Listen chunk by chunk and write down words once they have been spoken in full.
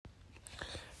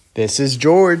This is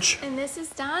George. And this is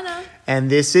Donna. And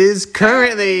this is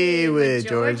Currently with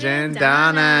George and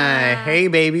Donna. Hey,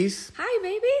 babies. Hi,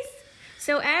 babies.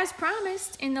 So as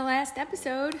promised in the last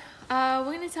episode, we're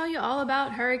going to tell you all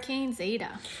about Hurricane Zeta.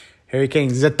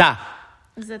 Hurricane Zeta.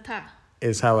 Zeta.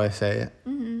 Is how I say it.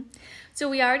 Mm-hmm. So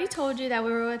we already told you that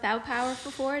we were without power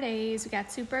for 4 days. We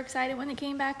got super excited when it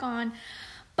came back on.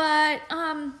 But,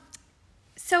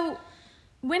 so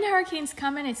when hurricanes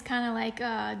come in, it's kind of like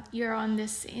you're on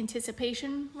this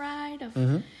anticipation ride of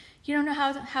you don't know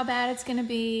how bad it's going to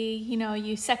be. You know,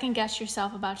 you second guess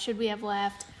yourself about should we have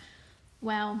left.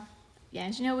 Well, yeah,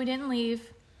 as you know, we didn't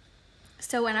leave.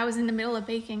 So when I was in the middle of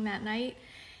baking that night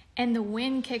and the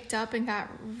wind kicked up and got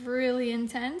really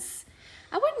intense,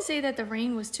 I wouldn't say that the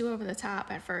rain was too over the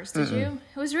top at first, did you?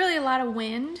 It was really a lot of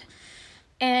wind.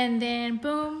 And then,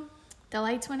 boom, the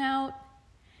lights went out.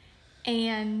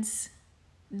 And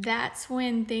that's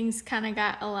when things kind of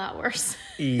got a lot worse.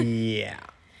 Yeah.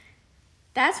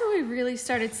 That's when we really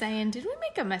started saying, did we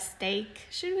make a mistake?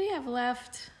 Should we have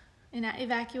left and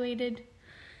evacuated?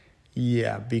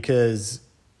 Yeah, because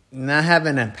not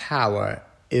having a power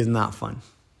is not fun.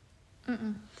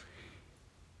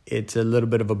 It's a little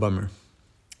bit of a bummer.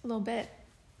 A little bit.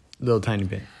 Little tiny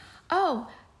bit. Oh,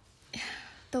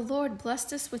 the Lord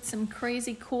blessed us with some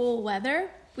crazy cool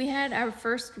weather. We had our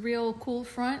first real cool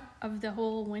front of the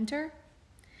whole winter.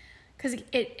 Because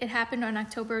it happened on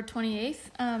October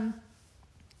 28th.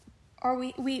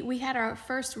 We had our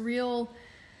first real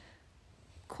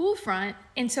cool front.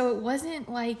 And so it wasn't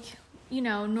like, you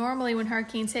know, normally when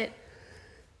hurricanes hit.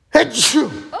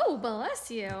 Oh, bless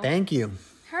you. Thank you.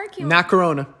 Hurricane. Not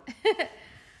Corona.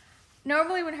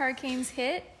 Normally when hurricanes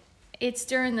hit, it's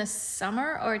during the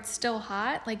summer or it's still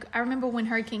hot. Like, I remember when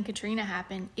Hurricane Katrina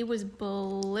happened, it was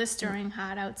blistering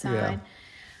hot outside.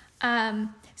 Yeah.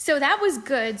 So that was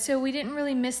good. So we didn't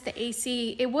really miss the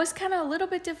AC. It was kind of a little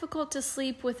bit difficult to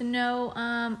sleep with no,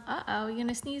 you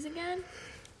gonna sneeze again?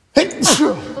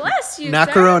 Bless you, Not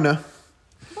sir. Corona.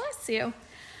 Bless you.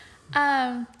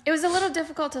 It was a little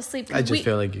difficult to sleep. I just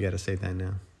feel like you gotta say that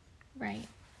now. Right.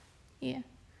 Yeah.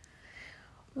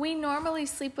 We normally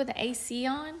sleep with the AC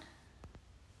on,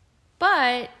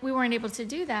 but we weren't able to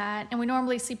do that. And we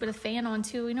normally sleep with a fan on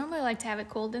too. We normally like to have it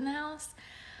cold in the house,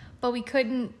 but we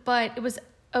couldn't. But it was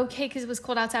okay because it was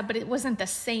cold outside, but it wasn't the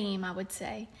same, I would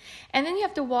say. And then you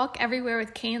have to walk everywhere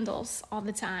with candles all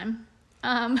the time.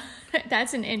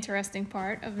 That's an interesting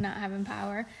part of not having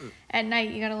power. At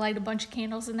night, you got to light a bunch of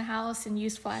candles in the house and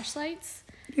use flashlights.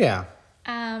 Yeah.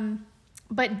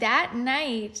 But that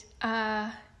night,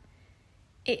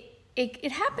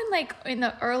 it happened like in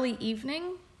the early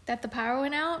evening that the power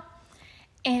went out.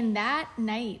 And that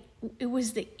night, it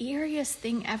was the eeriest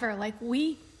thing ever. Like,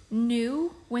 we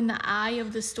knew when the eye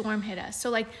of the storm hit us. So,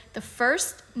 like, the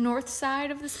first north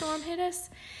side of the storm hit us,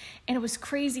 and it was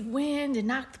crazy wind and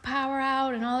knocked the power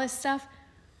out and all this stuff.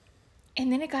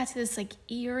 And then it got to this, like,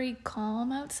 eerie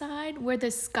calm outside where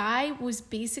the sky was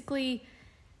basically...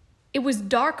 It was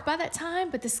dark by that time,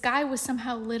 but the sky was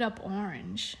somehow lit up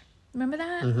orange. Remember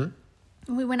that?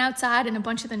 And we went outside, and a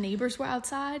bunch of the neighbors were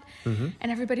outside, and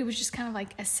everybody was just kind of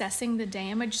like assessing the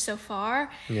damage so far.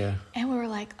 Yeah. And we were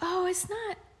like, "Oh, it's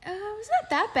not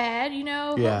that bad, you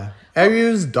know." Yeah.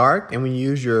 Area was dark, and we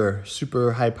used your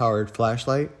super high-powered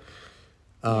flashlight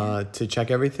to check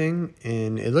everything,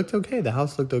 and it looked okay. The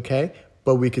house looked okay,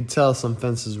 but we could tell some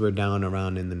fences were down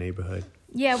around in the neighborhood.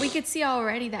 Yeah, we could see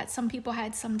already that some people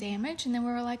had some damage, and then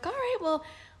we were like, all right, well,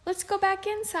 let's go back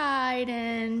inside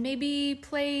and maybe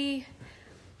play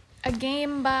a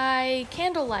game by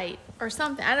candlelight or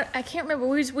something. I can't remember.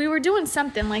 We were doing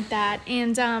something like that,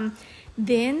 and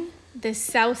then the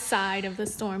south side of the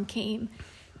storm came,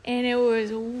 and it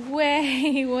was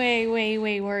way, way, way,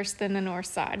 way worse than the north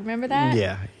side. Remember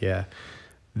that? Yeah.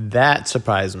 That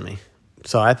surprised me.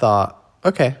 So I thought,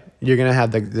 okay, you're going to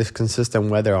have this consistent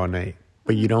weather all night.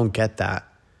 But you don't get that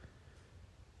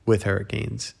with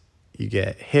hurricanes. You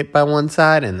get hit by one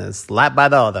side and then slapped by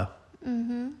the other.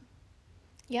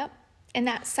 Yep. And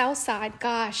that south side,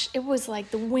 gosh, it was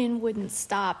like the wind wouldn't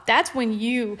stop. That's when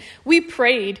we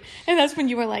prayed. And that's when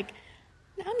you were like,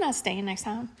 I'm not staying next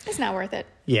time. It's not worth it.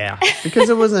 Yeah. Because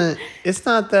it's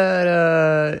not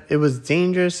that it was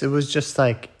dangerous. It was just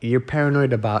like you're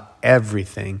paranoid about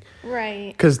everything.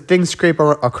 Right. Because things scrape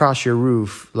across your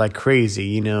roof like crazy,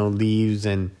 you know, leaves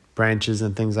and branches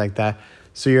and things like that.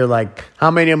 So you're like, how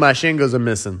many of my shingles are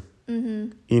missing?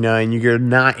 You know, and you're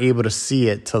not able to see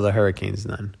it till the hurricane's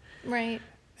done. Right.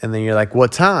 And then you're like,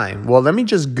 what time? Well, let me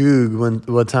just Google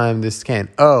what time this can.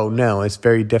 Oh, no, it's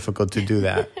very difficult to do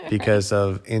that because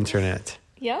of internet.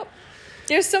 Yep.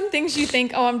 There's some things you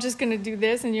think, oh, I'm just going to do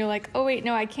this. And you're like, oh, wait,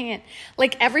 no, I can't.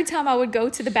 Like every time I would go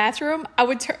to the bathroom, I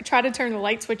would try to turn the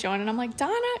light switch on. And I'm like,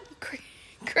 Donna,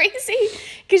 crazy.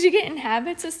 Because you get in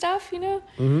habits of stuff, you know?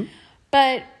 Mm-hmm.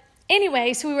 But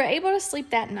anyway, so we were able to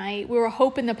sleep that night. We were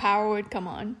hoping the power would come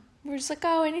on. We were just like,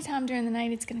 oh, anytime during the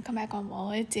night it's going to come back on.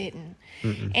 Well, it didn't.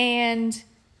 Mm-mm. And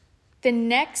the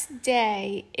next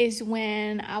day is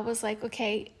when I was like,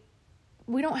 okay,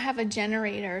 we don't have a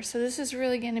generator, so this is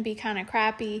really going to be kind of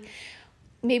crappy.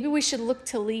 Maybe we should look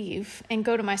to leave and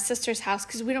go to my sister's house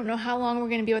because we don't know how long we're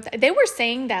going to be without. They were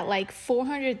saying that like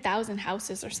 400,000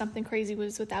 houses or something crazy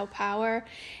was without power,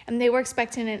 and they were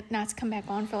expecting it not to come back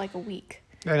on for like a week.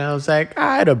 And I was like,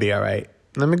 it'll be all right.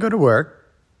 Let me go to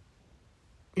work,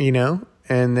 you know,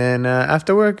 and then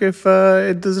after work, if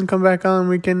it doesn't come back on,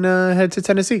 we can head to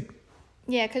Tennessee.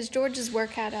 Yeah, because George's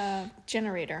work had a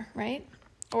generator, right?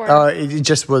 Or it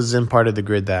just wasn't part of the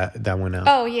grid that went out.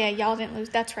 Oh, yeah, y'all didn't lose.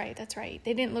 That's right.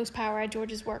 They didn't lose power at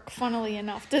George's work, funnily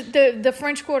enough. The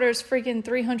French Quarter is freaking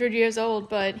 300 years old,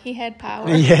 but he had power.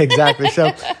 Yeah, exactly.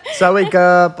 So I wake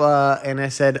up and I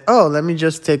said, oh, let me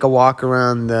just take a walk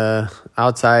around the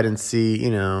outside and see,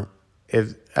 you know,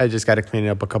 if I just got to clean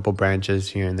up a couple branches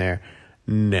here and there.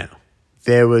 No.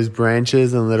 There was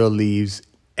branches and little leaves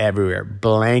everywhere,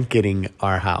 blanketing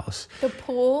our house. The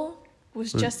pool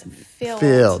was just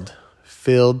filled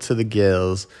to the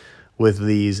gills with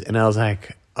leaves. And I was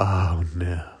like, oh,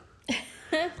 no.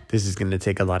 This is going to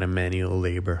take a lot of manual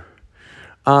labor.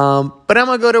 But I'm going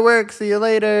to go to work. See you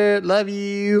later. Love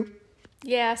you.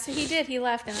 Yeah, so he did. He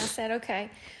left. And I said, okay,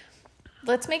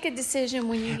 let's make a decision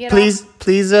when you get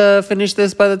Please off. Finish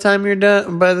this by the time you're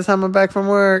done. By the time I'm back from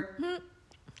work.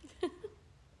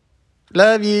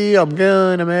 Love you. I'm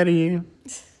gone. I'm out of here.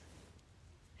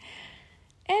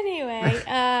 Anyway, what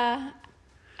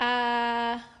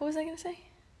was I going to say?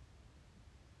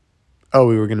 Oh,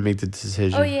 we were going to make the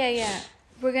decision. Oh, yeah.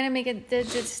 We're going to make the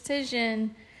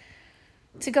decision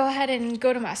to go ahead and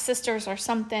go to my sister's or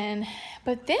something.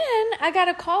 But then I got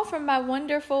a call from my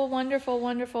wonderful, wonderful,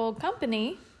 wonderful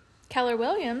company, Keller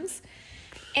Williams.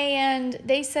 And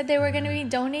they said they were going to be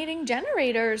donating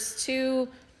generators to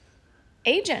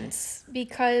agents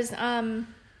because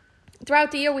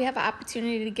throughout the year we have an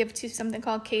opportunity to give to something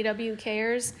called KW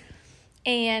Cares.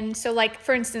 And so, like,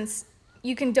 for instance,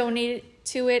 you can donate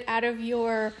to it out of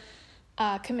your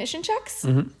commission checks,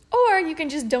 or you can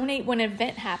just donate when an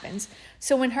event happens.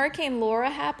 So when Hurricane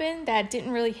Laura happened, that didn't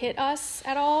really hit us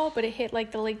at all, but it hit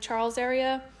like the Lake Charles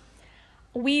area.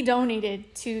 We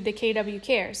donated to the KW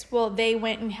Cares. Well, they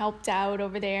went and helped out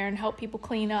over there and helped people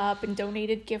clean up and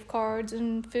donated gift cards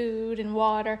and food and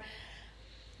water.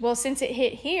 Well, since it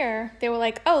hit here, they were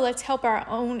like, oh, let's help our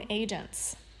own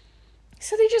agents.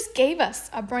 So they just gave us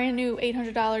a brand new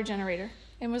 $800 generator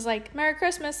and was like, Merry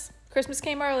Christmas. Christmas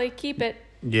came early. Keep it.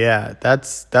 Yeah,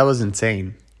 that was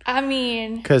insane. I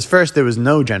mean, because first there was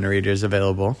no generators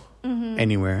available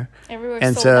anywhere. Everywhere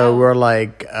and sold so out. We're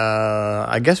like,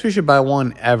 I guess we should buy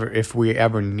one if we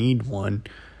ever need one.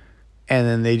 And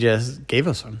then they just gave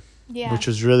us one, which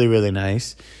was really, really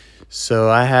nice. So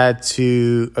I had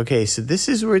to, so this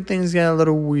is where things got a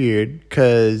little weird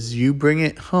because you bring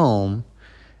it home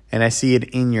and I see it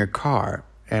in your car.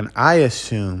 And I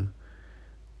assume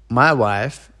my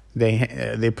wife,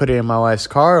 they put it in my wife's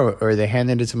car or they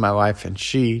handed it to my wife and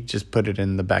she just put it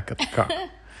in the back of the car.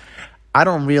 I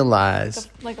don't realize.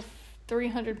 Like a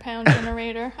 300-pound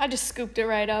generator. I just scooped it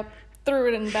right up, threw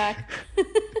it in the back.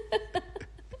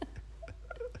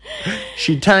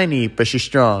 She tiny, but she's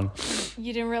strong.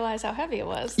 You didn't realize how heavy it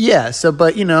was. Yeah. So,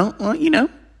 but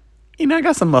I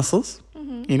got some muscles.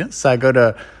 So I go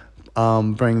to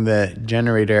bring the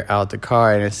generator out the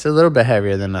car, and it's a little bit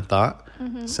heavier than I thought.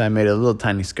 So I made a little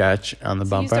tiny scratch on the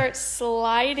bumper. You start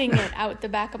sliding it out the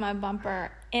back of my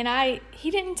bumper, and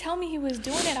he didn't tell me he was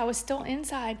doing it. I was still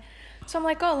inside. So I'm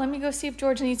like, oh, let me go see if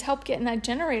George needs help getting that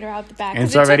generator out the back.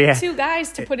 Because it took 2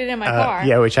 guys to put it in my car.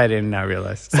 Yeah, which I did not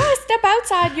realize. So I step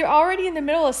outside. You're already in the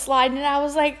middle of sliding. And I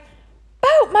was like, Bo,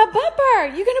 my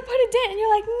bumper. You're going to put a dent. And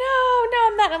you're like, no,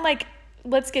 I'm not. I'm like,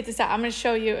 let's get this out. I'm going to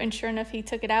show you. And sure enough, he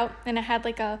took it out. And I had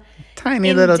like a tiny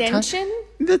indention.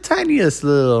 The tiniest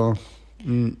little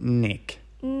nick.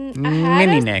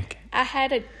 Mini nick. I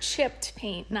had a chipped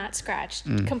paint, not scratched.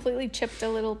 Completely chipped a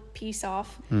little piece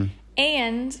off.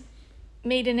 And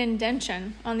made an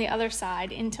indention on the other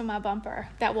side into my bumper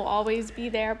that will always be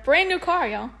there. Brand new car,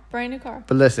 y'all. Brand new car.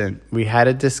 But listen, we had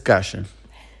a discussion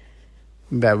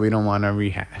that we don't want to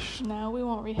rehash. No, we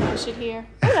won't rehash it here.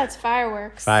 Oh, that's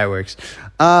fireworks.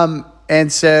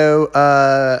 And so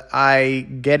I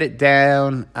get it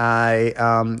down.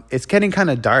 It's getting kind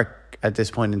of dark at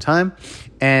this point in time,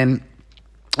 and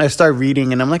I start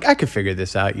reading, and I'm like, I could figure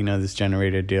this out, this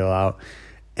generator deal out.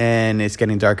 And it's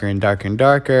getting darker and darker and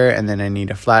darker. And then I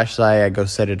need a flashlight. I go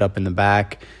set it up in the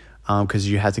back because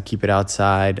you have to keep it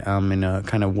outside in a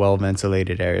kind of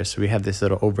well-ventilated area. So we have this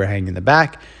little overhang in the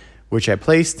back, which I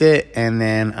placed it. And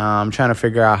then I'm trying to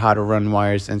figure out how to run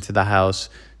wires into the house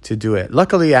to do it.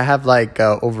 Luckily, I have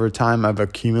over time, I've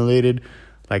accumulated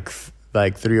like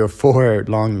 3 or 4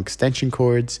 long extension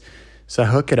cords. So I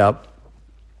hook it up.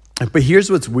 But here's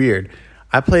what's weird.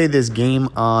 I play this game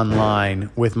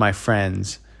online with my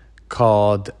friends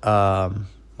called, why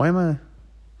am I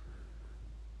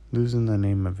losing the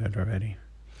name of it already?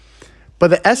 But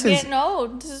the essence... Getting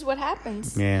old. This is what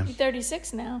happens. Yeah. You're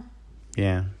 36 now.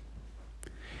 Yeah.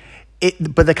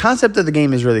 But the concept of the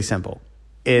game is really simple.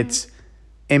 It's,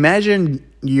 imagine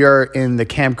you're in the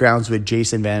campgrounds with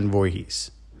Jason Van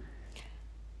Voorhees.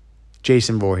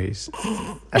 Jason Voorhees.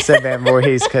 I said Van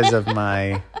Voorhees because of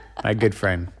my good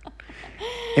friend.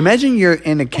 Imagine you're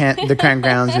in the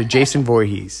campgrounds with Jason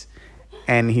Voorhees,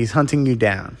 and he's hunting you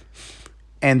down.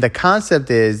 And the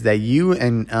concept is that you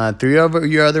and 3 of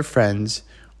your other friends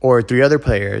or 3 other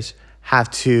players have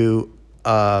to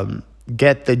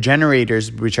get the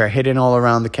generators, which are hidden all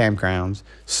around the campgrounds,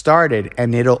 started,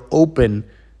 and it'll open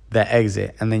the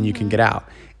exit, and then you can get out.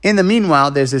 In the meanwhile,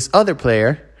 there's this other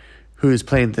player who's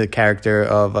playing the character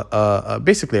of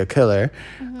basically a killer,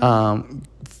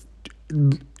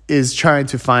 is trying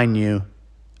to find you.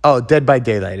 Oh, Dead by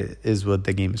Daylight is what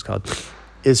the game is called.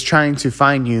 Is trying to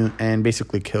find you and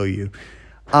basically kill you.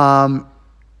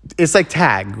 It's like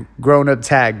tag, grown-up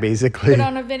tag, basically. But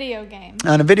on a video game.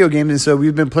 On a video game, and so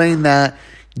we've been playing that,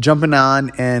 jumping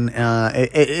on, and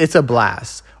it's a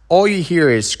blast. All you hear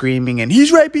is screaming, and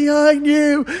he's right behind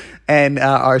you. And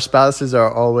our spouses are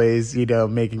always,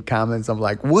 making comments. I'm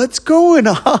like, what's going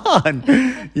on?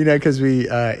 Because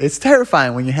it's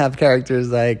terrifying when you have characters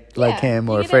like him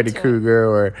or Freddy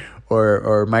Krueger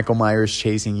or Michael Myers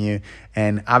chasing you.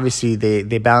 And obviously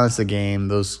they balance the game.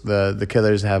 The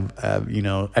killers have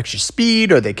extra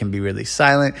speed, or they can be really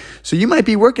silent. So you might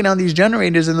be working on these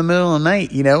generators in the middle of the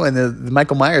night, and the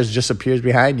Michael Myers just appears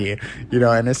behind you,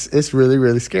 and it's really,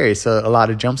 really scary. So a lot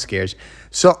of jump scares.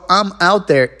 So I'm out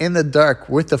there in the dark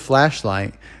with the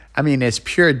flashlight. I mean, it's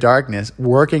pure darkness,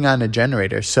 working on a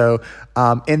generator. So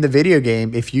in the video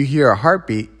game, if you hear a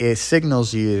heartbeat, it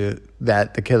signals you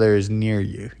that the killer is near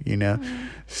you,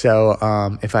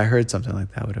 So if I heard something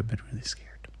like that, I would have been really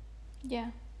scared.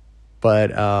 Yeah.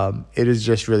 But it is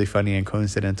just really funny and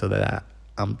coincidental that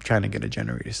I'm trying to get a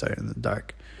generator started in the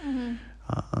dark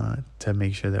to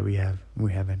make sure that we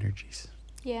have energies.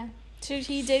 Yeah. So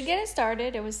he did get it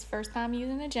started. It was the first time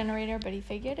using a generator, but he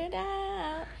figured it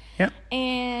out. Yeah.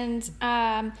 And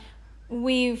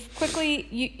we've quickly,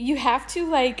 you have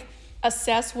to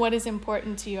assess what is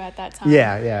important to you at that time.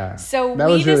 Yeah. So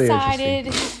we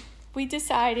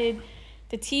decided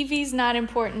the TV's not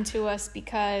important to us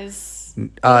because we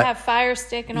have Fire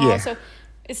Stick and all. Yeah. So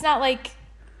it's not like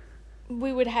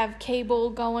we would have cable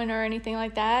going or anything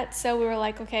like that. So we were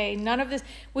like, okay, none of this.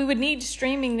 We would need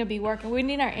streaming to be working. We would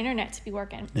need our internet to be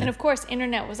working. Yeah. And of course,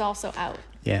 internet was also out.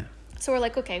 Yeah. So we're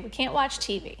like, okay, we can't watch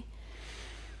TV.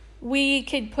 We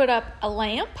could put up a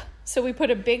lamp. So we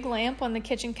put a big lamp on the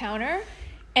kitchen counter,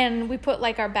 and we put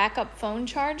our backup phone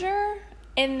charger,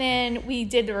 and then we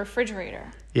did the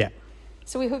refrigerator. Yeah.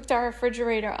 So we hooked our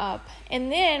refrigerator up,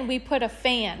 and then we put a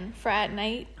fan for at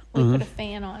night. We put a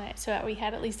fan on it so that we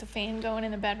had at least a fan going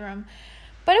in the bedroom.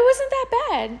 But it wasn't that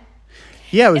bad.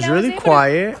 Yeah, it was really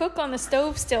quiet. To cook on the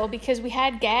stove still because we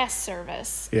had gas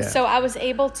service. Yeah. So I was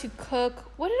able to cook.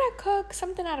 What did I cook?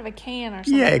 Something out of a can or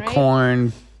something, right?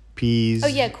 Corn, peas. Oh,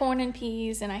 yeah, corn and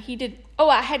peas. And I heated... Oh,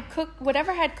 I had cooked...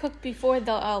 Whatever I had cooked before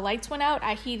the lights went out,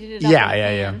 I heated it up.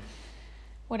 Yeah.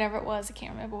 Whatever it was. I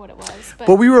can't remember what it was.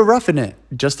 But we were roughing it.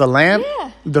 Just a lamp,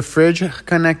 the fridge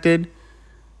connected,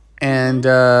 and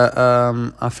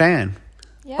a fan.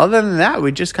 Yep. Other than that,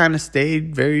 we just kind of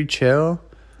stayed very chill.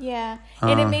 Yeah.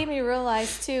 And it made me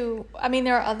realize, too, I mean,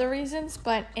 there are other reasons,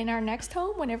 but in our next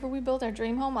home, whenever we build our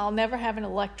dream home, I'll never have an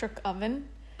electric oven.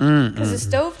 Because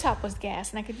the stovetop was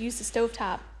gas, and I could use the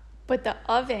stovetop. But the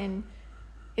oven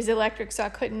is electric, so I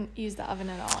couldn't use the oven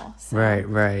at all. So.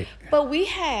 Right. But we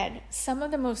had some of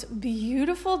the most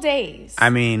beautiful days. I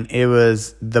mean, it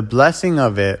was... The blessing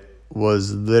of it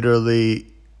was literally...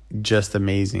 just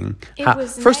amazing. It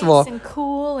was first nice of all, and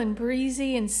cool and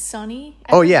breezy and sunny.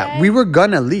 We were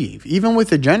gonna leave. Even with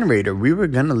the generator, we were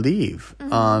gonna leave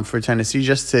for Tennessee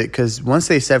because once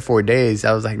they said 4 days,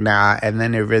 I was like, nah. And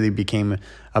then it really became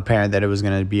apparent that it was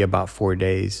gonna be about 4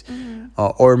 days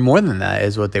or more than that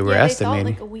is what they were estimating.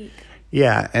 They felt like a week.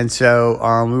 Yeah, and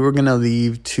so we were gonna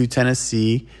leave to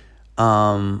Tennessee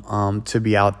to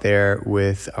be out there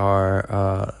with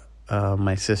our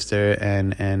my sister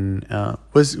and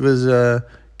was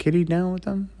Kitty down with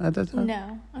them at that time?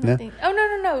 No, I don't think. Oh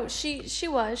no. She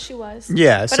was.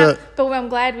 Yeah, but I'm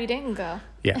glad we didn't go.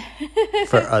 Yeah,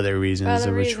 for other reasons,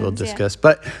 which we'll discuss.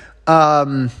 Yeah.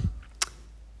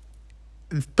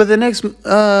 But the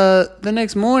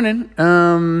next morning,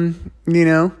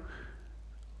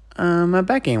 my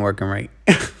back ain't working right.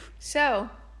 So,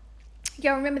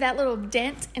 y'all remember that little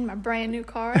dent in my brand new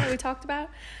car that we talked about?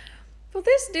 Well,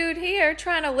 this dude here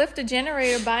trying to lift a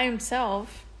generator by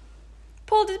himself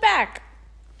pulled his back.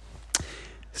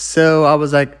 So I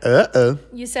was like, uh-oh.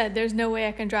 You said there's no way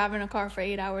I can drive in a car for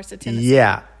 8 hours to Tennessee.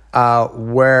 Yeah.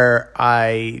 Where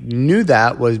I knew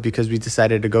that was because we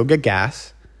decided to go get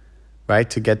gas, right,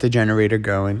 to get the generator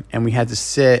going. And we had to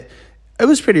sit. It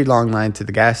was a pretty long line to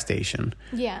the gas station.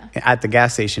 Yeah. At the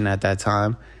gas station at that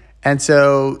time. And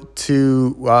so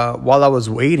while I was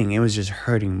waiting, it was just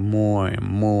hurting more and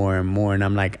more and more. And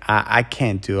I'm like, I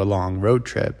can't do a long road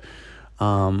trip.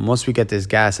 Once we get this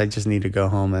gas, I just need to go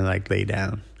home and like lay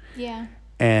down. Yeah.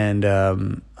 And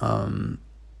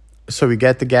so we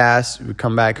get the gas, we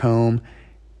come back home,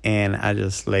 and I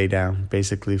just lay down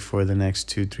basically for the next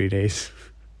 2-3 days.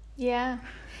 Yeah.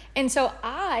 And so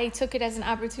I took it as an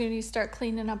opportunity to start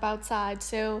cleaning up outside.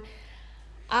 So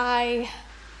I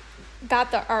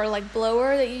got our like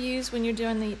blower that you use when you're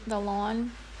doing the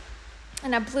lawn.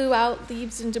 And I blew out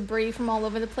leaves and debris from all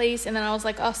over the place. And then I was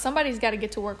like, oh, somebody's got to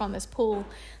get to work on this pool.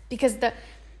 Because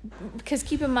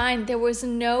keep in mind, there was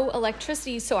no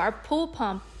electricity, so our pool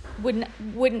pump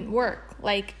wouldn't work.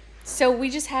 Like, so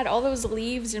we just had all those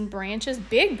leaves and branches,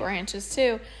 big branches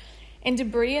too, and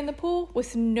debris in the pool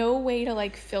with no way to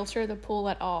like filter the pool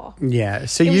at all. Yeah,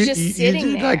 so you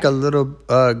did like a little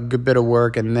good bit of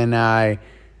work, and then I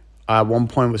at one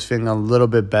point was feeling a little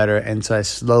bit better, and so I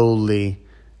slowly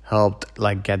helped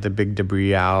like get the big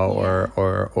debris out. Yeah.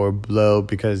 or blow,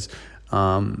 because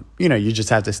you just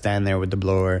have to stand there with the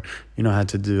blower. You don't have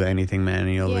to do anything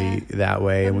manually that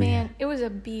way. But man, it was a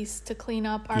beast to clean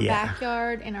up our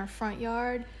backyard and our front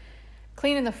yard.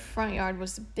 Cleaning the front yard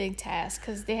was a big task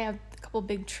because they have a couple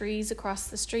big trees across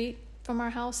the street from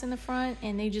our house in the front,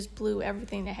 and they just blew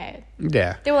everything they had.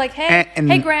 Yeah. They were like,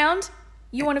 hey, ground,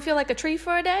 you want to feel like a tree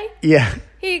for a day? Yeah.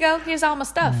 Here you go. Here's all my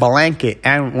stuff. Blanket.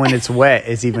 And when it's wet,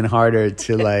 it's even harder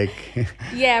to like...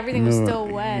 Yeah, everything was still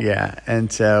wet. Yeah.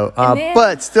 And so...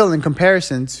 but still, in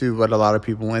comparison to what a lot of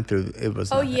people went through, it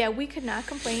was... Oh, yeah. We could not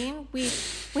complain. We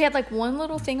had like one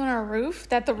little thing on our roof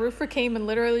that the roofer came and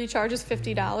literally charges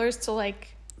 $50 to like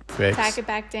tack it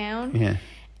back down. Yeah.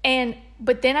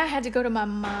 But then I had to go to my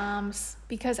mom's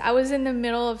because I was in the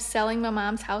middle of selling my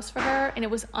mom's house for her, and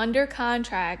it was under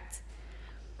contract.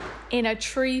 And a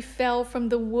tree fell from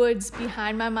the woods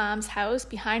behind my mom's house,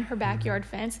 behind her backyard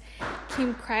fence,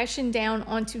 came crashing down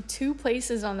onto 2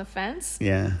 places on the fence.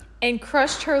 Yeah. And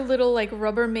crushed her little, like,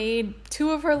 two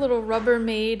of her little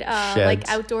Rubbermaid, like,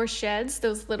 outdoor sheds.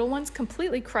 Those little ones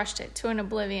completely crushed it to an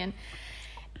oblivion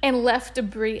and left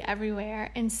debris everywhere.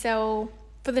 And so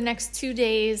for the next 2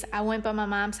 days, I went by my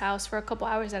mom's house for a couple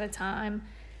hours at a time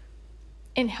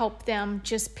and help them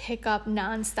just pick up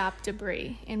nonstop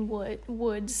debris in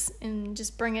woods and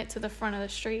just bring it to the front of the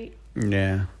street.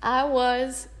 Yeah. I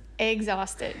was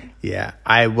exhausted. Yeah.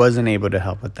 I wasn't able to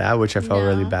help with that, which I felt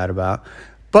really bad about.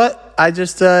 But I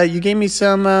just, you gave me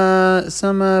some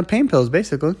pain pills,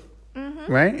 basically.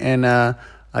 Mm-hmm. Right? And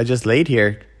I just laid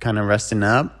here kind of resting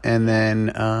up and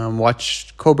then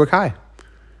watched Cobra Kai.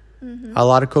 Mm-hmm. A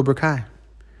lot of Cobra Kai,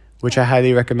 which I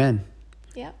highly recommend.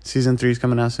 Yeah. Season 3 is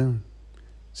coming out soon.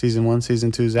 Season 1,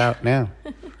 Season 2 is out now.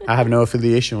 I have no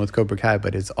affiliation with Cobra Kai,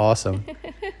 but it's awesome.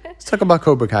 Let's talk about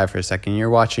Cobra Kai for a second.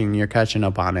 You're catching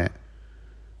up on it.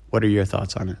 What are your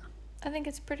thoughts on it? I think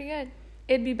it's pretty good.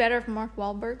 It'd be better if Mark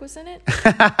Wahlberg was in it.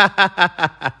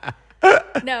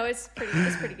 No, it's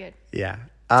pretty good. Yeah.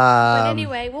 But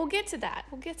anyway, we'll get to that.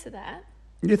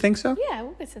 You think so? Yeah,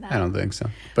 we'll get to that. I don't think so.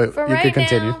 But for you right could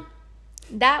continue. Now,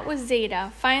 that was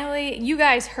Zeta. Finally, you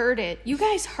guys heard it. You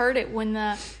guys heard it when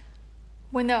the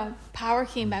power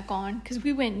came back on, because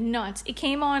we went nuts. It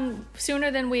came on sooner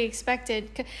than we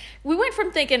expected. We went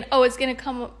from thinking, oh, it's going to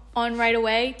come on right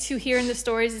away, to hearing the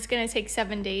stories it's going to take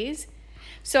 7 days.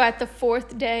 So at the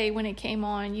 4th day when it came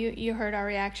on, you heard our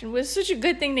reaction. It was such a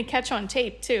good thing to catch on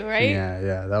tape too, right?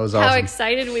 Yeah, that was awesome. How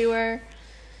excited we were.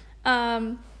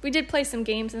 We did play some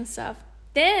games and stuff.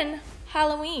 Then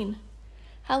Halloween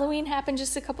happened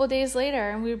just a couple of days later,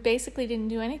 and we basically didn't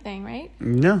do anything, right?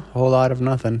 No, whole lot of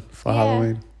nothing for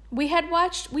Halloween. We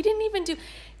didn't even do,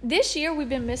 this year we've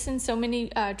been missing so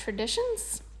many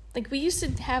traditions. Like, we used to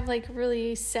have, like,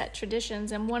 really set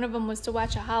traditions, and one of them was to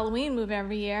watch a Halloween movie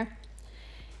every year.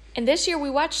 And this year we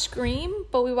watched Scream,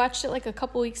 but we watched it, like, a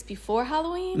couple weeks before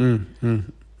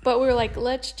Halloween. But we were like,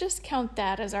 let's just count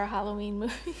that as our Halloween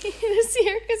movie this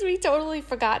year, because we totally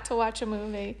forgot to watch a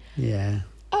movie. Yeah.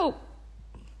 Oh,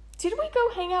 did we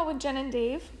go hang out with Jen and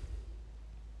Dave?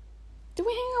 Did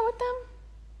we hang out with them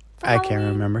for I Halloween? can't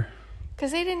remember.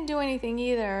 Because they didn't do anything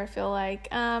either, I feel like.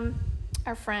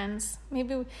 Our friends.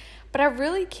 But I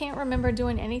really can't remember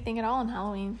doing anything at all on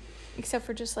Halloween. Except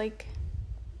for just, like,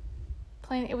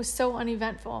 playing. It was so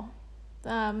uneventful.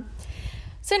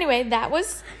 So anyway, that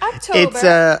was October. It's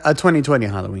a 2020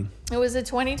 Halloween. It was a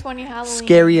 2020 Halloween.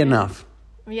 Scary enough.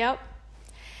 Yep.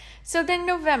 So then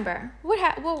November.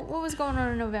 What was going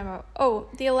on in November? Oh,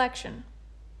 the election.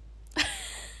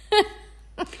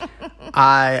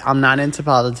 I'm not into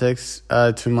politics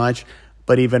too much,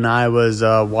 but even I was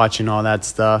watching all that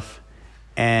stuff,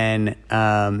 and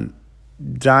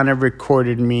Donna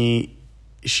recorded me.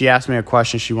 She asked me a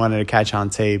question she wanted to catch on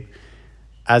tape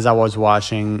as I was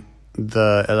watching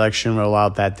the election roll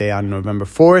out that day on November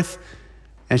 4th,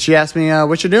 and she asked me,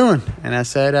 what you doing? And I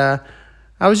said,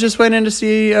 I was just waiting to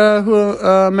see who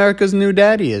America's new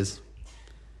daddy is.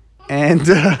 And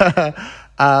to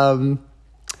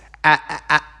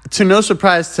no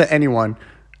surprise to anyone,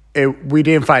 we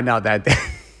didn't find out that day.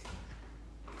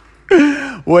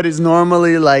 What is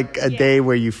normally like a day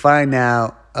where you find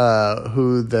out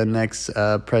who the next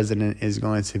president is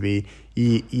going to be,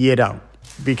 you don't.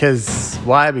 Because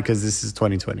why? Because this is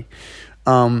 2020.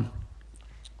 So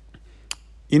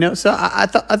I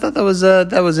thought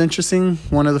that was interesting.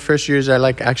 One of the first years I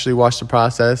actually watched the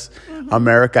process. Mm-hmm.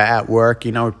 America at work,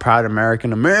 proud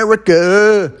American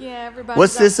America. Yeah, everybody.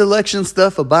 What's this election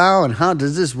stuff about, and how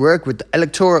does this work with the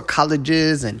electoral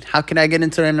colleges, and how can I get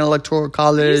into an electoral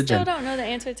college? You still don't know the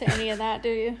answer to any of that, do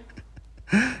you?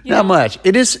 Not much.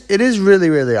 It is really,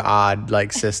 really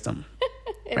odd system.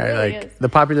 It really is. The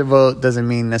popular vote doesn't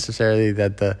mean necessarily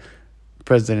that the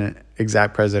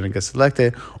exact president gets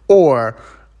elected, or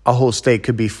a whole state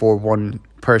could be for one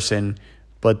person,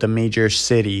 but the major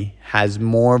city has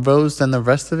more votes than the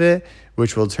rest of it,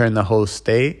 which will turn the whole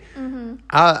state. Mm-hmm.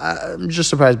 I'm just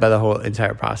surprised by the whole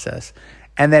entire process.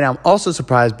 And then I'm also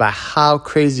surprised by how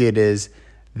crazy it is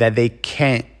that they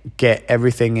can't get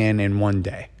everything in one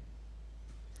day.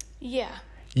 Yeah.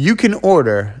 You can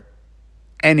order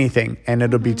anything, and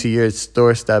it'll be to your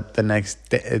doorstep the next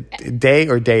day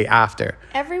or day after.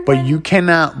 But you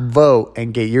cannot vote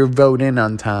and get your vote in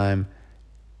on time.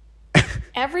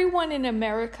 Everyone in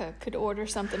America could order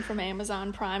something from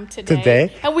Amazon Prime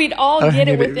today? And we'd all get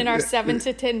it within our 7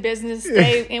 to 10 business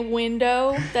day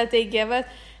window that they give us.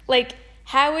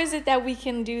 How is it that we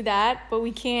can do that, but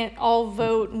we can't all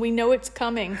vote, and we know it's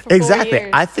coming for 4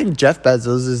 years? I think Jeff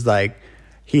Bezos is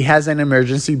he has an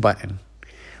emergency button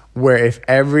where if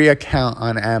every account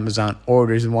on Amazon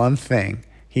orders one thing,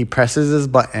 he presses his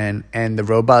button and the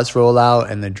robots roll out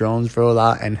and the drones roll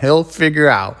out, and he'll figure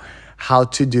out how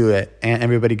to do it, and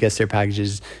everybody gets their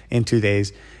packages in 2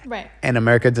 days. Right. And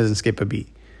America doesn't skip a beat.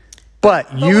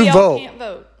 But you we all can't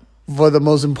vote for the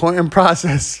most important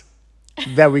process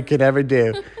that we could ever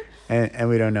do. And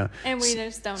we don't know. And we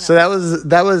just don't know. So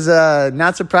that was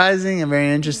not surprising and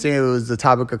very interesting. It was the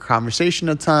topic of conversation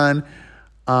a ton.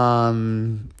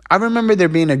 I remember there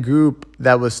being a group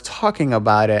that was talking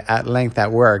about it at length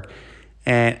at work,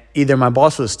 and either my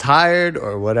boss was tired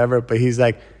or whatever, but he's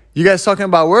like, you guys talking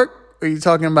about work, or are you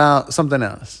talking about something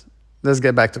else? Let's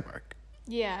get back to work.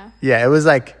 Yeah. Yeah, it was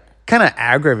kind of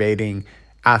aggravating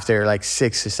after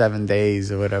 6 or 7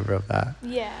 days or whatever of that.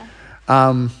 Yeah.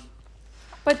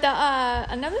 But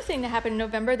another thing that happened in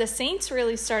November, the Saints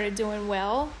really started doing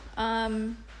well.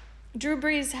 Drew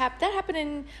Brees, that happened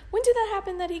when did that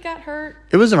happen that he got hurt?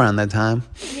 It was around that time.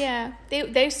 Yeah,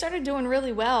 they started doing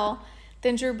really well.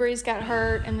 Then Drew Brees got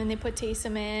hurt, and then they put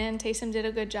Taysom in. Taysom did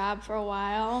a good job for a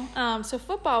while. So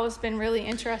football has been really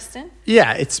interesting.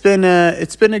 Yeah, it's been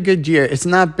a good year. It's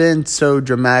not been so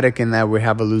dramatic in that we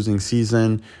have a losing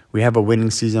season. We have a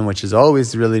winning season, which is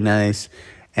always really nice.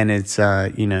 And it's,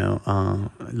 it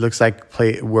looks like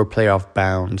we're playoff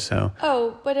bound, so.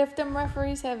 Oh, but if them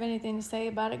referees have anything to say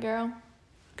about it, girl.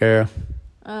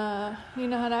 You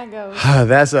know how that goes.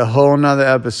 That's a whole nother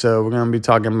episode. We're going to be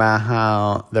talking about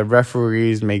how the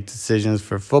referees make decisions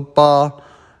for football.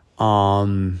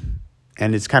 And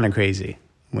it's kind of crazy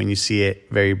when you see it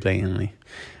very blatantly.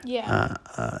 Yeah.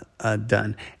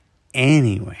 Done.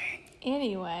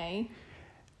 Anyway.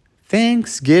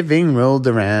 Thanksgiving rolled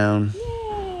around.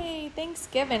 Yay,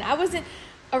 Thanksgiving.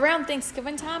 around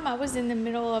Thanksgiving time, I was in the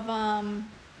middle of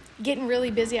getting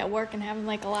really busy at work and having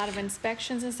like a lot of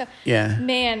inspections and stuff. Yeah.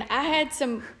 Man, I had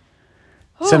some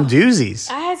doozies.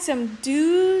 I had some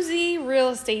doozy real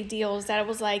estate deals that it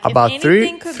was like About if three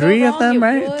anything could go of wrong, them, it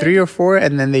right? would. 3 or 4,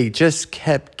 and then they just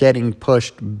kept getting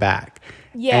pushed back.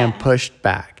 Yeah. And pushed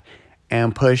back.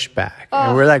 And pushed back.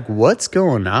 And we're like, what's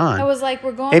going on? I was like,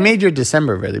 we're going. It made your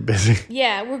December really busy.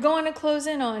 Yeah, we're going to close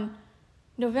in on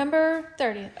November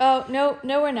 30th. Oh, no,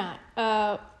 we're not.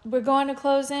 We're going to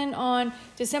close in on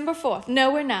December 4th.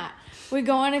 No, we're not. We're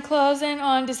going to close in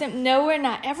on December. No, we're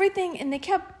not. Everything, and they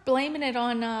kept blaming it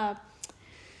on,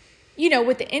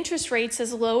 with the interest rates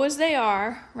as low as they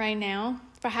are right now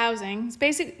for housing. It's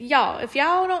basically, y'all, if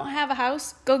y'all don't have a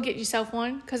house, go get yourself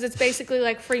one, because it's basically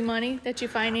like free money that you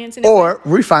finance. Or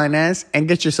refinance and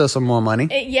get yourself some more money.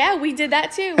 Yeah, we did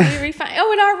that too. We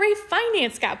and our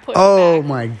refinance got pushed back. Oh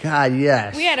my God,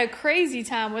 yes. We had a crazy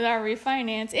time with our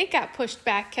refinance. It got pushed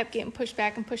back, kept getting pushed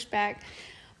back and pushed back.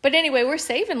 But anyway, we're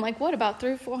saving about $300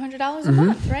 or $400 a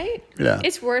month, right? Yeah.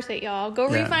 It's worth it, y'all. Go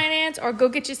refinance or go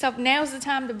get yourself. Now's the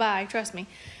time to buy, trust me.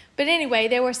 But anyway,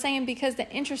 they were saying because the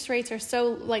interest rates are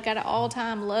so like at an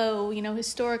all-time low,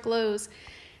 historic lows,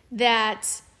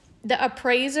 that the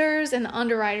appraisers and the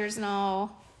underwriters and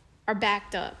all are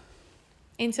backed up.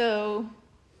 And so,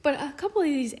 but a couple of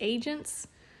these agents,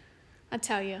 I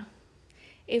tell you,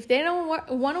 if they don't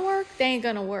want to work, they ain't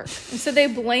going to work. And so they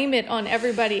blame it on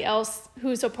everybody else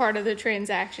who's a part of the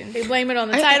transaction. They blame it on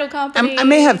the title company. I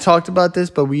may have talked about this,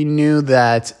 but we knew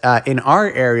that in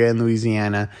our area in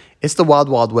Louisiana, it's the wild,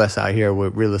 wild west out here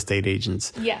with real estate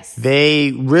agents. Yes.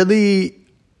 They really,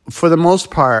 for the most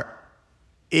part,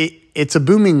 it's a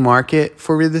booming market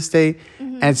for real estate.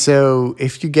 Mm-hmm. And so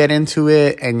if you get into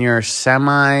it and you're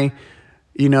semi,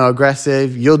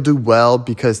 aggressive, you'll do well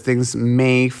because things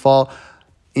may fall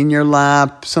in your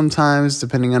lap sometimes,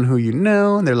 depending on who you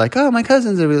know. And they're like, oh, my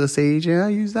cousin's a real estate agent. I'll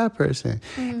use that person.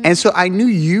 Mm-hmm. And so I knew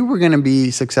you were going to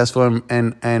be successful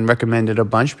and recommended a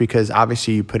bunch because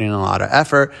obviously you put in a lot of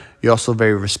effort. You're also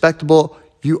very respectable.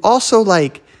 You also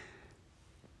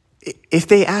if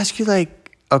they ask you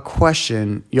a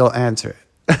question, you'll answer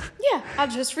it. Yeah, I'll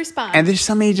just respond. And there's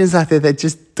some agents out there that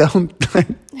just don't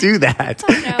do that.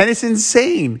 Oh, no. And it's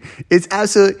insane. It's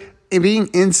absolutely... being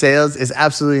in sales is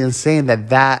absolutely insane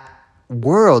that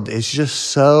world is just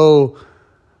so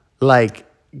fly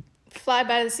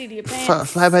by the seat of your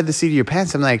pants. Fly by the seat of your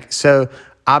pants. I'm like, so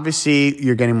obviously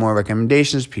you're getting more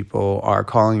recommendations. People are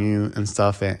calling you and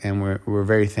stuff. And we're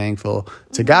very thankful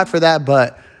to God for that.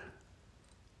 But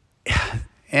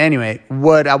anyway,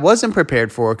 what I wasn't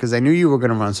prepared for, because I knew you were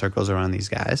going to run circles around these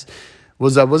guys,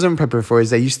 I wasn't prepared for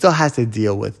is that you still have to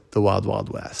deal with the wild, wild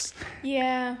west.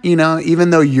 Yeah.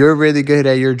 Even though you're really good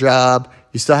at your job,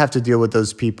 you still have to deal with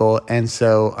those people. And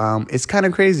so it's kind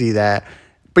of crazy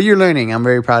but you're learning. I'm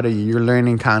very proud of you. You're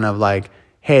learning kind of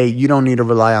hey, you don't need to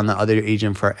rely on the other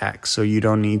agent for X. So you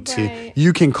don't need to,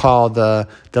 you can call the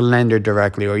lender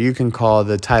directly, or you can call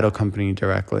the title company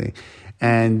directly.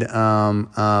 And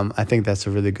I think that's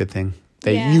a really good thing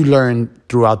that you learn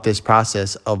throughout this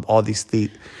process of all these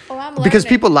things. Because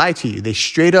people lie to you. They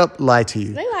straight up lie to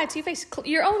you. They lie to your face.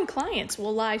 Your own clients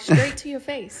will lie straight to your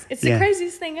face. It's the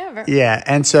craziest thing ever. Yeah.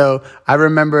 And so I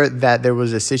remember that there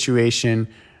was a situation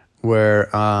where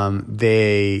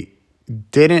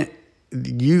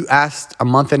you asked a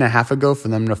month and a half ago for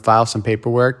them to file some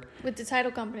paperwork. With the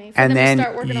title company. And then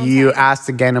you asked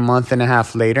again a month and a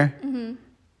half later. Mm-hmm.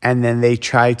 And then they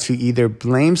tried to either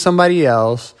blame somebody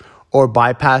else or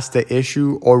bypass the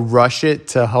issue or rush it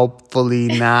to hopefully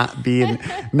not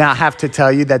have to tell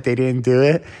you that they didn't do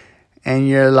it. And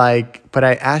you're like, but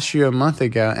I asked you a month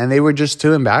ago. And they were just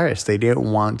too embarrassed. They didn't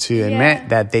want to admit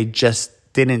that they just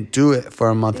didn't do it for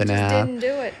a month and a half. Didn't do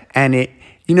it. And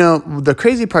the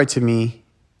crazy part to me,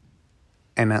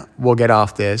 and we'll get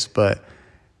off this, but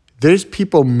there's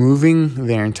people moving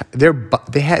they're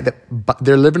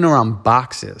living around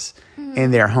boxes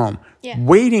in their home. Yeah.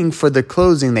 Waiting for the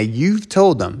closing that you've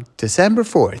told them, December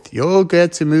 4th, you'll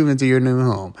get to move into your new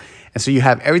home. And so you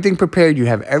have everything prepared, you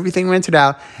have everything rented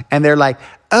out, and they're like,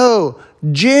 oh,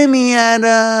 Jimmy in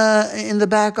the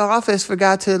back office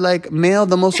forgot to mail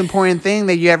the most important thing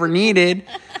that you ever needed.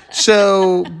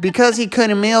 So because he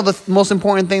couldn't mail the most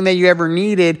important thing that you ever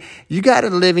needed, you got to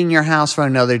live in your house for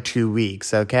another 2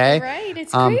 weeks, okay? Right,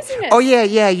 it's craziness. Oh,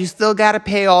 yeah, you still got to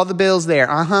pay all the bills there.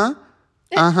 Uh-huh.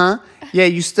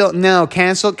 Yeah,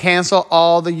 cancel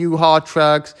all the U-Haul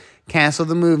trucks, cancel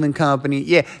the moving company.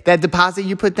 Yeah, that deposit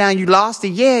you put down, you lost it.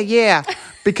 Yeah.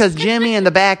 Because Jimmy in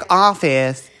the back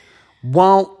office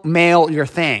won't mail your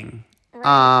thing.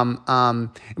 Right. And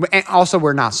also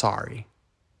we're not sorry.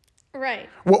 Right.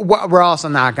 We're also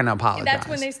not going to apologize. That's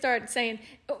when they start saying,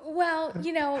 well,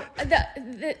 the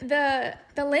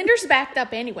lenders backed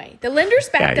up anyway. The lenders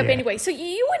backed up anyway. So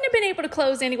you wouldn't have been able to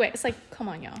close anyway. It's like, come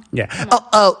on, y'all. Yeah.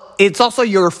 It's also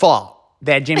your fault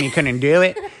that Jimmy couldn't do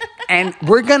it. And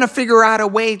we're going to figure out a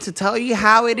way to tell you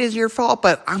how it is your fault,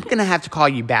 but I'm going to have to call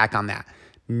you back on that.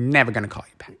 Never going to call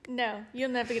you back. No,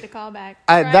 you'll never get a call back.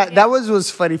 That was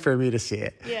funny for me to see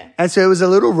it. Yeah. And so it was a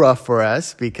little rough for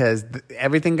us because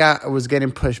everything was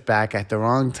getting pushed back at the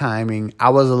wrong timing. I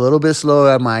was a little bit slow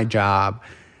at my job.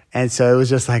 And so it was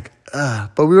just like,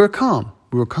 but we were calm.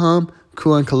 We were calm,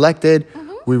 cool, and collected.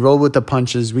 Mm-hmm. We rolled with the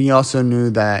punches. We also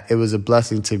knew that it was a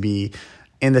blessing to be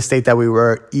in the state that we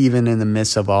were, even in the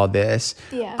midst of all this.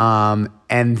 Yeah.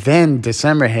 And then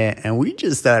December hit, and we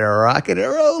just started rocking and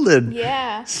rolling.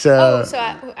 Yeah. So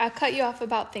I cut you off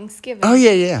about Thanksgiving. Oh,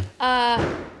 yeah.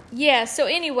 Yeah, so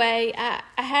anyway,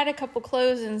 I had a couple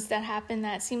closings that happened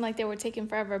that seemed like they were taking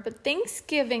forever. But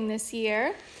Thanksgiving this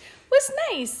year was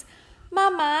nice. My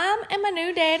mom and my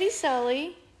new daddy,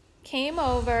 Sully, came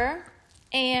over,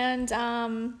 and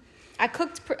I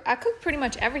cooked pretty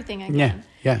much everything again.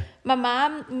 Yeah. My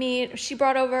mom she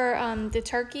brought over the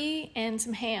turkey and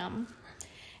some ham,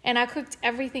 and I cooked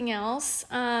everything else.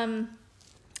 And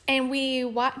didn't we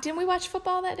watch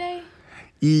football that day?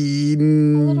 A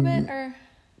little bit, or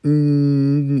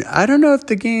I don't know if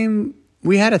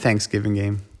we had a Thanksgiving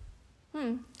game.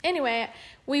 Anyway,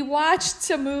 we watched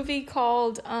a movie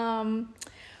called it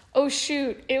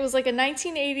was like a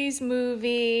 1980s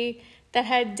movie that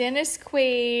had Dennis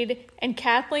Quaid and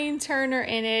Kathleen Turner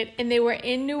in it, and they were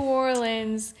in New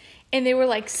Orleans, and they were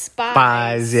like spies.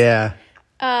 Spies, yeah.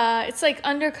 It's like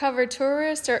Undercover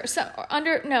Tourist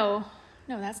no,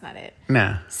 that's not it.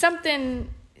 No. Something,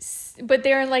 but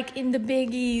they're like in the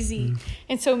Big Easy.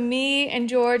 And so me and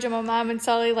George and my mom and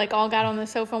Sully like all got on the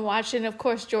sofa and watched it. And of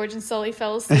course, George and Sully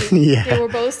fell asleep. Yeah. They were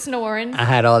both snoring. I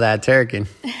had all that turkey.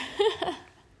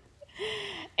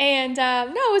 And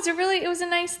it was a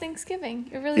nice Thanksgiving.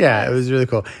 It really it was really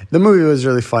cool. The movie was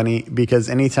really funny because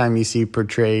anytime you see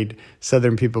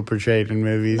Southern people portrayed in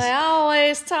movies, they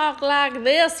always talk like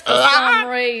this for some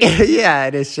reason. Yeah,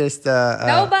 and it's just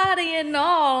nobody in New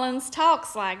Orleans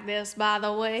talks like this, by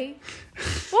the way.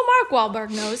 Well, Mark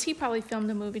Wahlberg knows. He probably filmed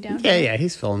a movie down here. Yeah,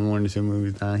 he's filmed 1 or 2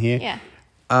 movies down here. Yeah.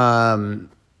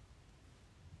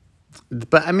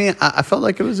 But I mean, I felt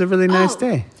like it was a really nice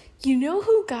day. You know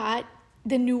who got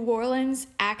the New Orleans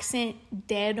accent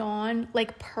dead on,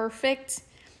 like perfect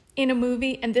in a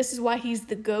movie, and this is why he's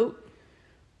the GOAT?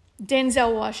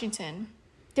 Denzel Washington.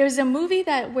 There's a movie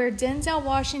where Denzel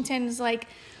Washington is like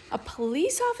a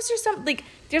police officer or something. Like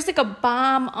there's like a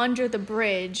bomb under the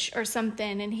bridge or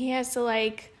something, and he has to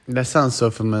like... That sounds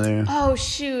so familiar. Oh,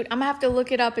 shoot. I'm going to have to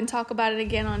look it up and talk about it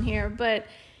again on here. But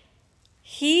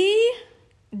he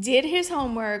did his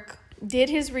homework, did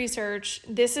his research.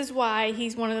 This is why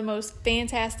he's one of the most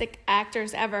fantastic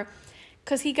actors ever.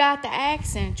 Because he got the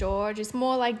accent, George. It's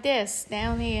more like this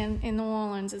down here in New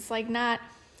Orleans. It's like not...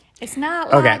 It's not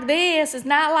like this. It's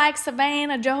not like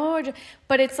Savannah, Georgia.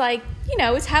 But it's like,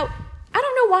 it's how... I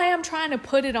don't know why I'm trying to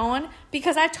put it on.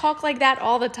 Because I talk like that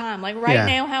all the time. Like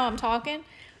now how I'm talking.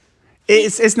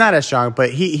 It's not as strong, but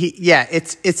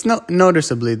it's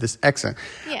noticeably this accent.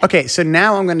 Yeah. Okay, so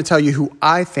now I'm going to tell you who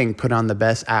I think put on the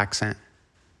best accent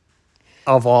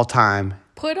of all time.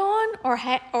 Put on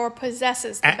or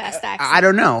possesses the best accent? I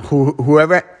don't know.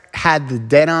 Whoever had the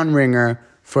dead-on ringer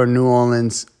for a New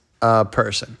Orleans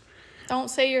person. Don't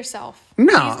say yourself.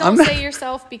 No, Please don't say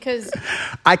yourself because...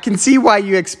 I can see why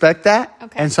you expect that,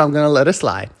 and so I'm going to let it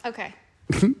slide. Okay.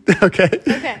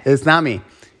 Okay. It's not me.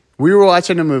 We were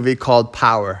watching a movie called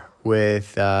Power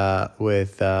with your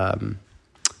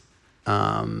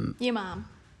mom.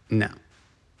 No.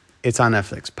 It's on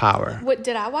Netflix, Power. What,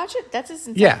 did I watch it? That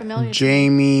doesn't sound familiar.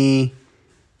 Jamie,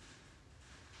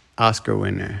 Oscar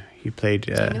winner. He played...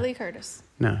 Jamie Lee Curtis.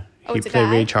 No, he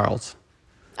played Ray Charles.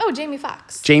 Oh, Jamie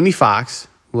Foxx. Jamie Foxx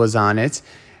was on it.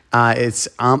 It's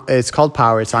called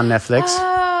Power. It's on Netflix.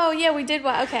 Oh, yeah, we did.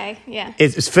 Okay, yeah.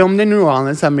 It's filmed in New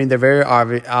Orleans. I mean, they're very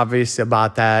obvious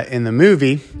about that in the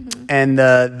movie. Mm-hmm. And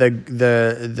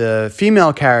the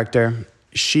female character,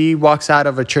 she walks out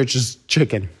of a Church's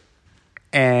Chicken,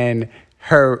 and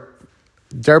her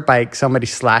dirt bike, somebody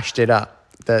slashed it up,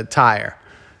 the tire.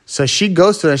 So she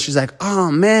goes to it, and she's like, "Oh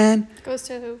man." Goes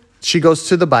to who? She goes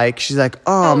to the bike. She's like,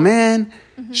 "Oh man."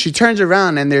 Mm-hmm. She turns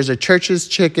around, and there's a Church's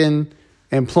Chicken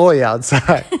employee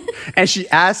outside. And she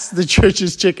asks the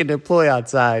Church's Chicken employee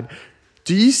outside,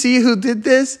 "Do you see who did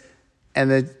this?"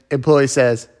 And the employee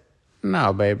says,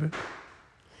 "No, baby."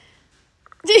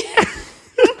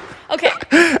 Okay.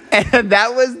 And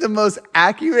that was the most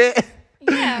accurate.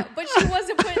 Yeah, but she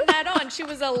wasn't putting that on. She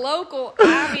was a local,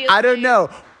 obviously. I don't know,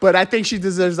 but I think she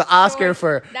deserves the Oscar George,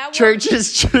 for that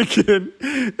Church's Chicken,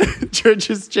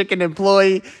 Church's Chicken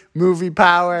employee, movie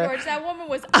power. George, that woman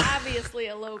was obviously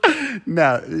a local.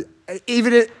 No,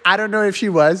 even if, I don't know if she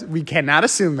was. We cannot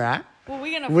assume that. Well,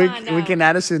 we're gonna find out. We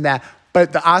cannot assume that.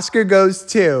 But the Oscar goes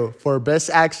to for best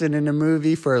action in a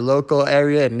movie for a local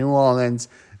area in New Orleans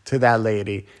to that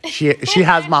lady. She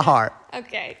has my heart.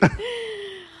 Okay.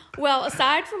 Well,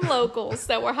 aside from locals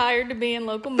that were hired to be in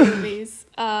local movies,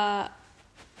 yeah,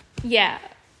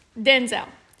 Denzel.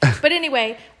 But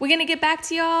anyway, we're going to get back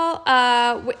to y'all.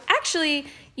 Actually,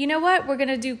 you know what? We're going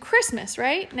to do Christmas,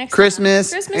 right? Next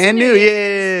Christmas time. and New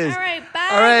Year's. All right, bye.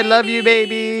 All right, love you,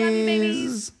 babies. Love you,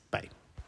 babies. babies.